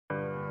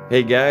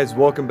Hey guys,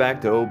 welcome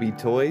back to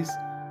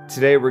OBTOYS.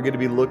 Today we're going to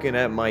be looking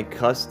at my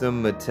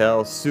custom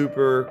Mattel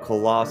Super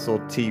Colossal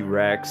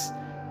T-Rex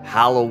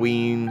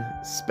Halloween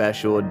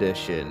Special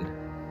Edition.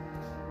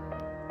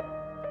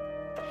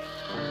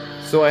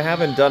 So I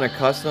haven't done a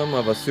custom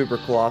of a Super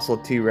Colossal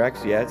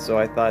T-Rex yet, so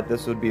I thought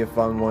this would be a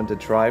fun one to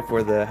try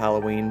for the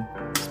Halloween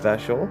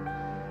special.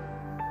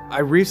 I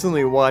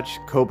recently watched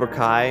Cobra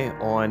Kai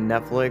on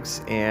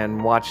Netflix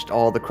and watched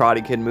all the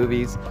Karate Kid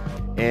movies.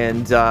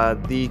 And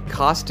the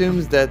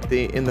costumes that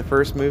in the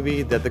first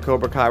movie that the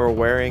Cobra Kai were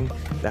wearing,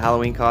 the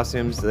Halloween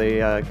costumes, they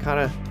kind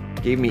of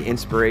gave me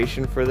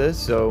inspiration for this.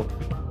 So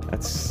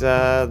that's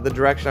the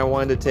direction I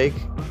wanted to take,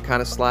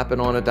 kind of slap it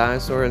on a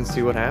dinosaur and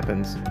see what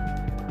happens.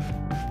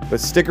 But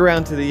stick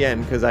around to the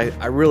end because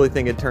I really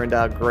think it turned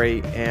out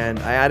great. And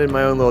I added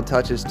my own little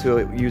touches to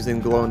it using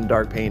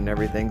glow-in-the-dark paint and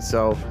everything.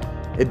 So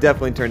it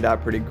definitely turned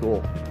out pretty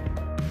cool.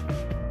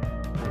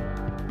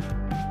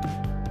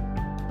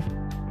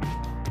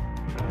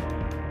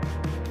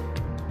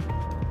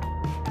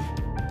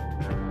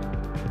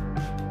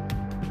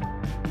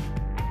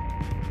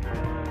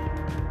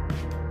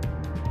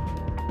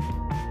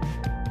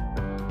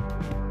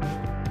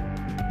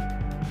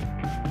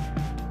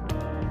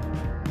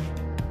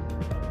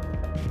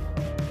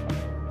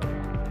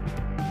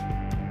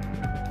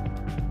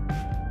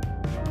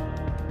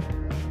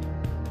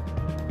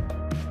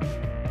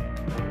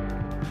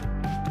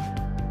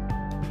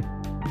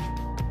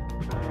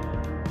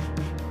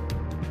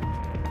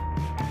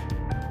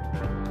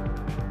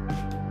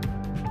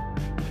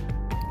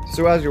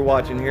 So as you're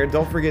watching here,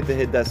 don't forget to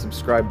hit that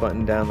subscribe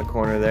button down in the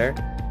corner there.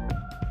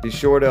 Be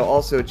sure to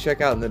also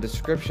check out in the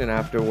description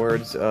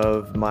afterwards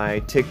of my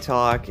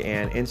TikTok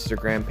and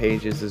Instagram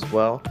pages as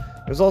well.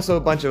 There's also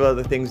a bunch of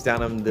other things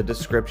down in the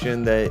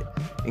description that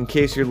in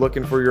case you're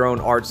looking for your own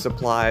art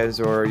supplies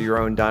or your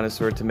own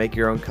dinosaur to make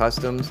your own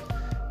customs,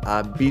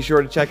 be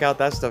sure to check out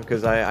that stuff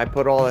because I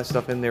put all that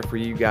stuff in there for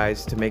you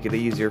guys to make it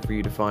easier for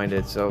you to find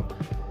it. So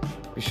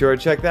be sure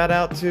to check that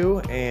out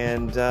too,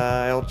 and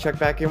I'll check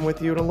back in with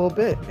you in a little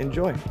bit.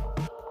 Enjoy.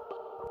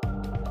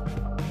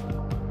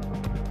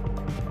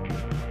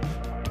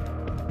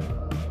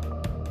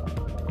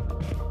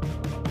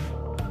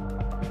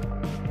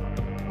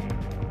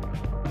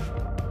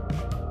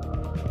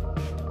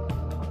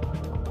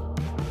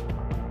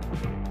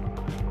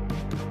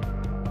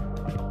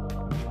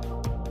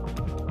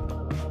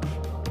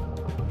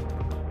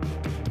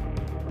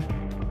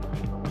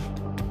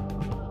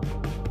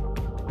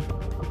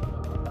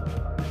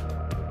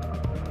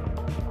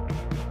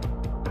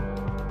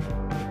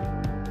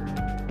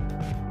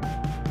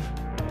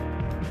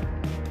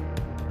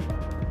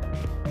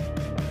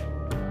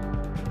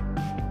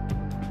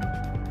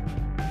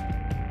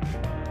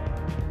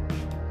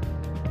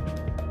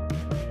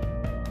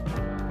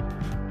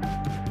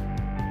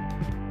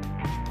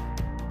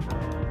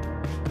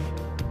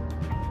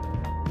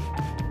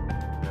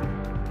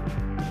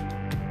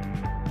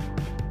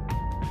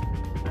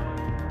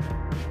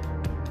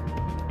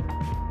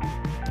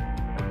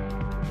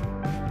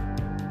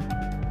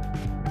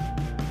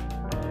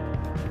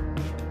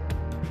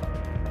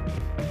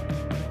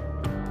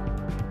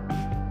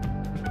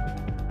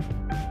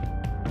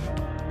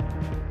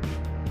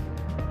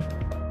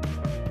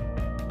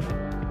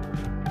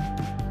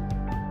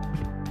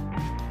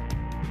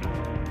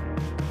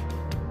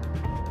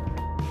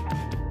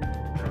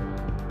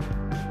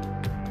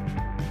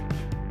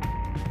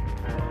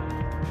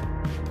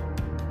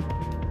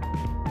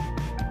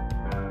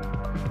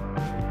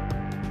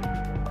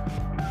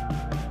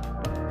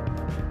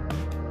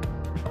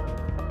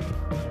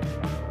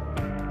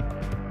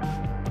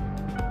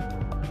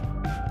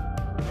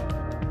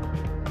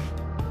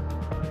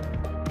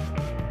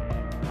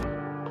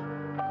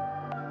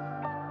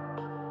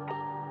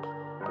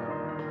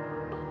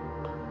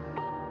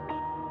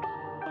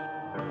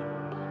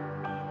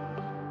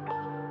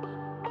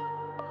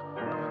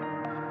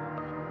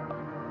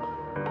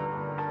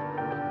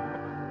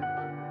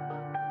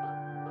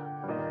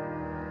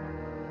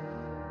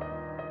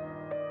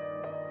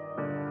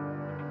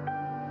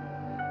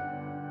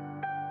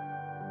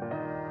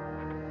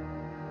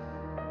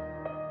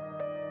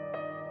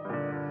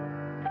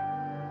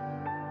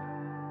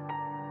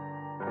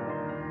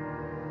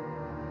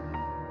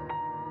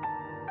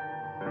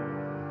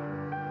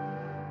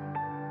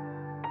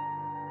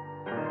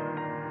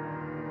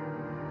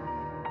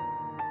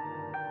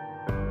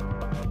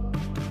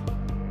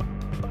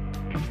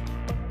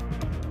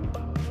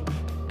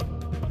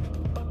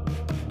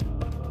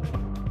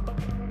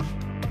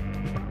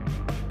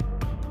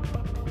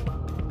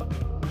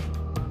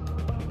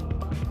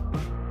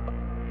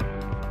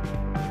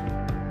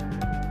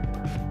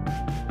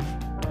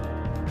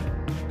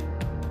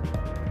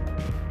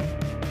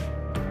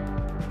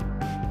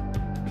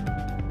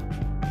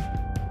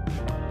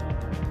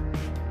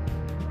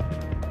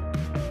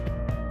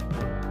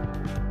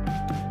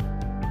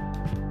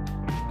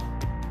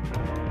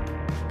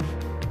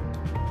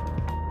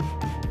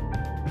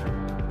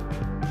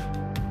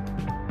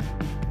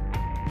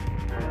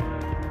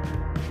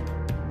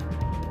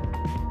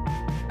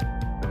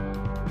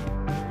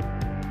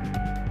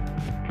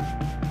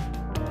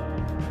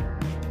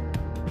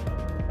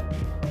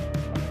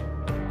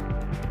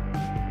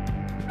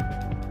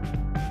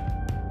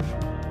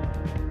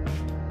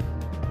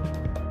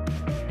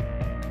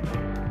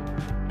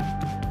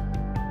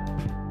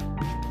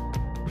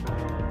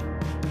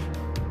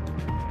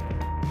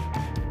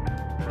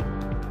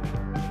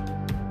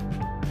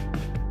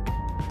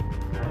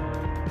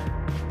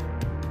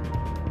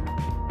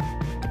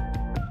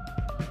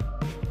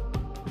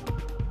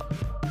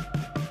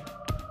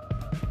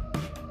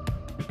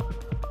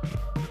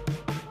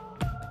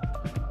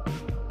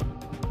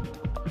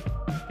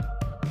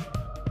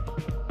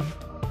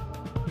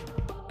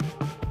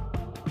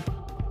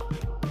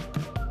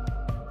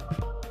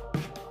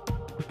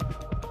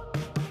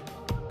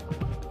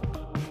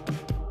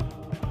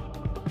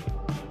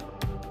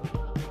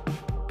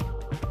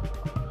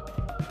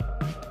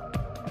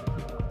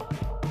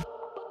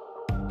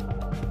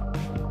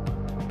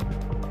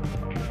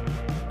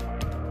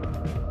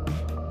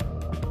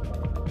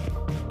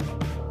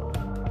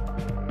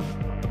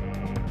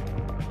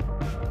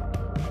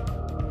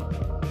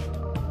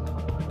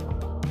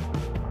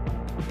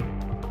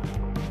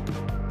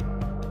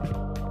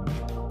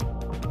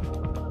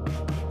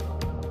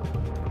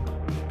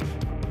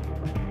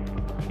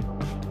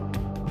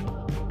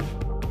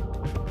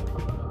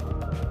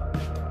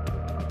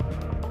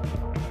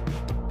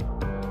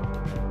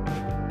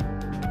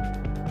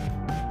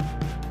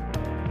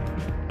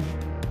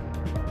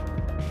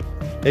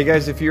 Hey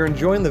guys, if you're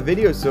enjoying the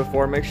video so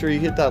far, make sure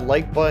you hit that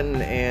like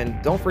button and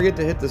don't forget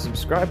to hit the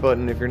subscribe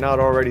button if you're not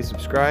already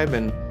subscribed,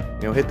 and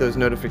hit those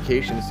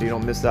notifications so you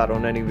don't miss out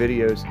on any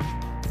videos.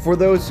 For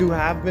those who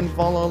have been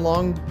following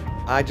along,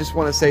 I just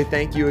want to say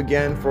thank you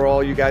again for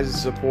all you guys'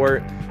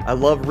 support. I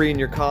love reading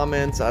your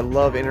comments. I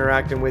love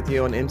interacting with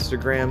you on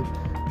Instagram.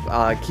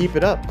 Keep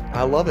it up.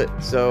 I love it.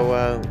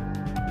 So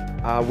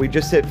we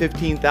just hit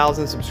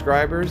 15,000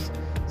 subscribers.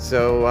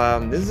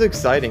 So this is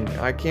exciting.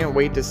 I can't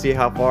wait to see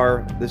how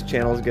far this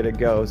channel is going to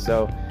go.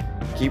 So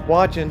keep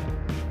watching.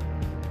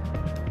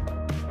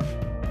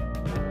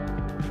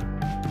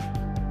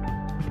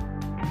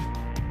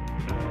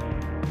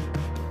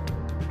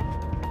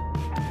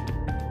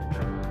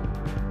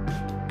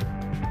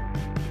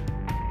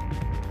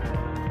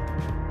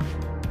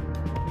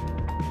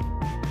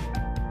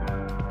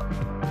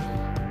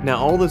 Now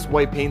all this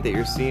white paint that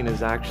you're seeing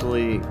is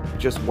actually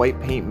just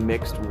white paint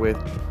mixed with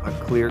a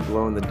clear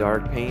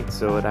glow-in-the-dark paint,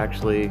 so it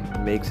actually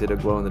makes it a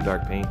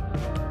glow-in-the-dark paint.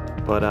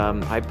 But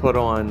I put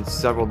on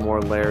several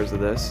more layers of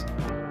this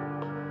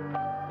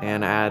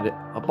and add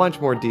a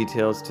bunch more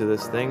details to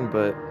this thing,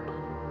 but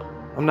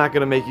I'm not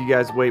going to make you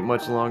guys wait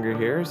much longer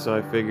here, so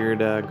I figured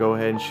go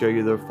ahead and show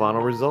you the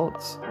final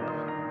results.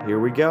 Here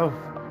we go.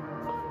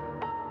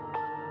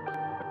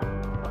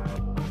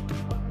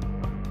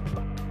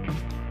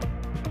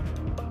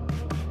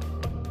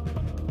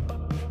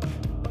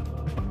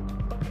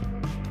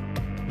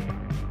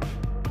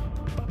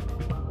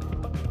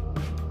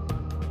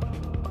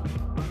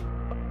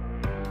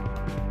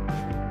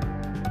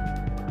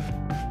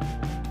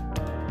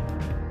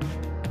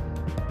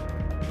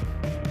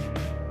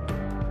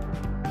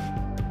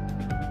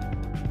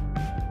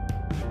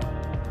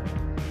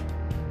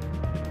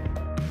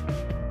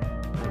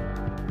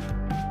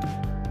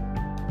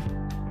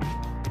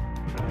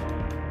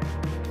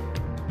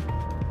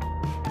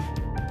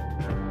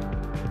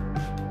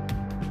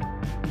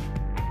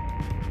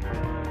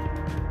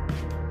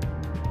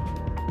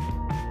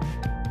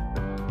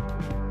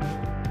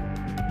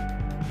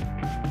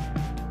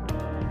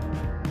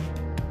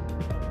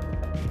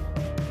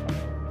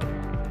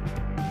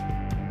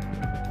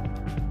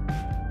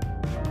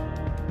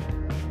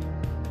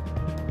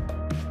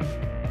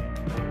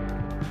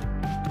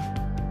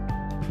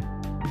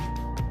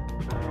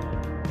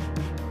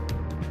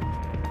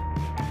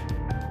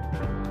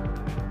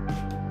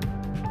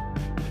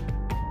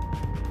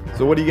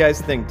 So what do you guys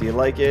think? Do you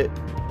like it?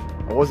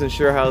 I wasn't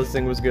sure how this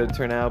thing was going to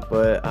turn out,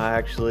 but I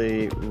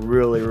actually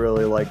really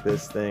like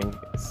this thing.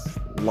 It's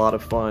a lot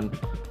of fun.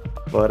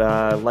 But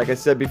like I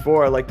said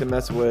before, I like to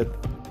mess with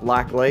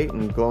black light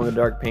and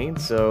glow-in-the-dark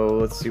paint, so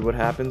let's see what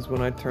happens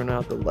when I turn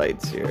out the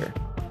lights here.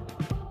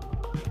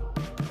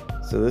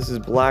 So this is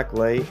black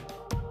light,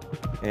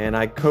 and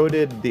I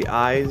coated the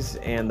eyes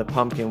and the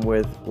pumpkin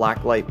with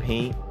black light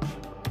paint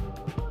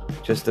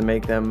just to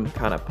make them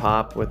kind of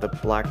pop with the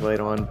black light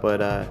on, but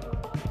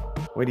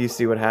wait till you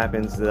see what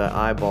happens to the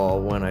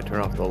eyeball when I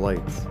turn off the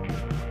lights.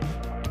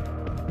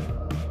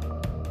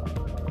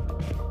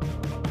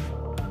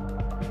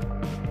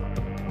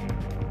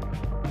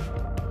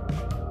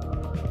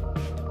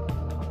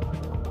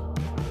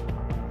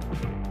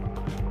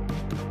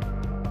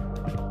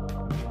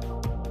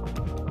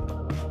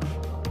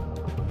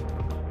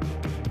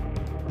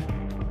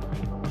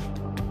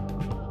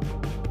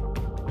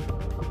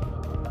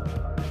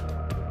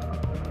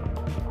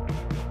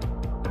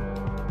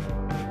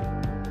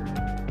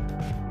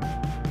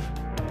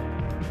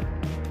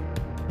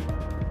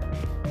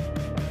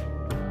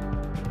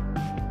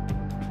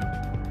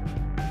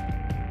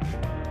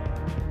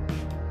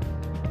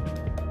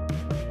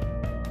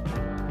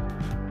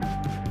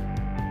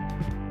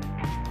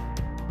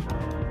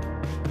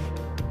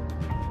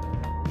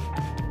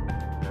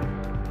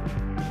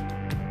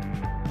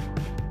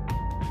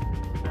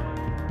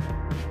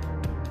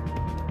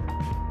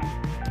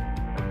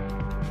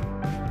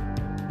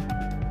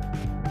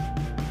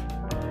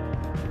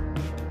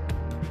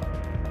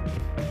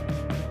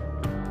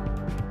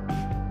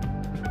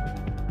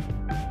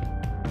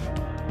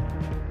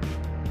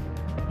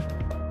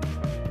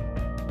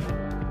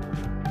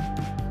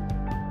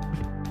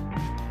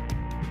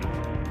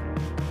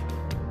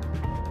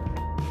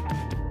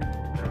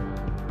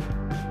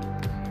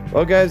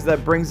 Well guys,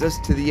 that brings us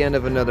to the end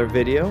of another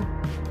video.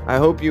 I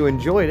hope you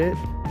enjoyed it.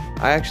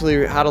 I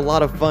actually had a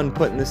lot of fun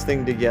putting this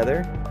thing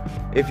together.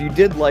 If you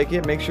did like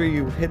it, make sure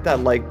you hit that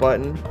like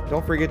button.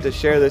 Don't forget to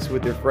share this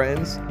with your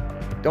friends.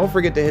 Don't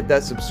forget to hit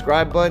that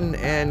subscribe button,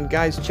 and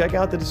guys, check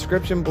out the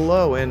description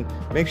below, and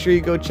make sure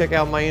you go check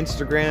out my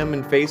Instagram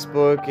and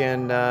Facebook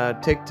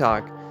and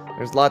TikTok.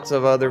 There's lots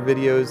of other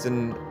videos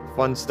and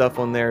fun stuff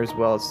on there as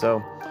well.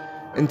 So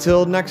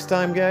until next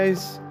time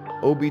guys,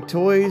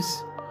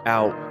 OBTOYS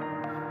out.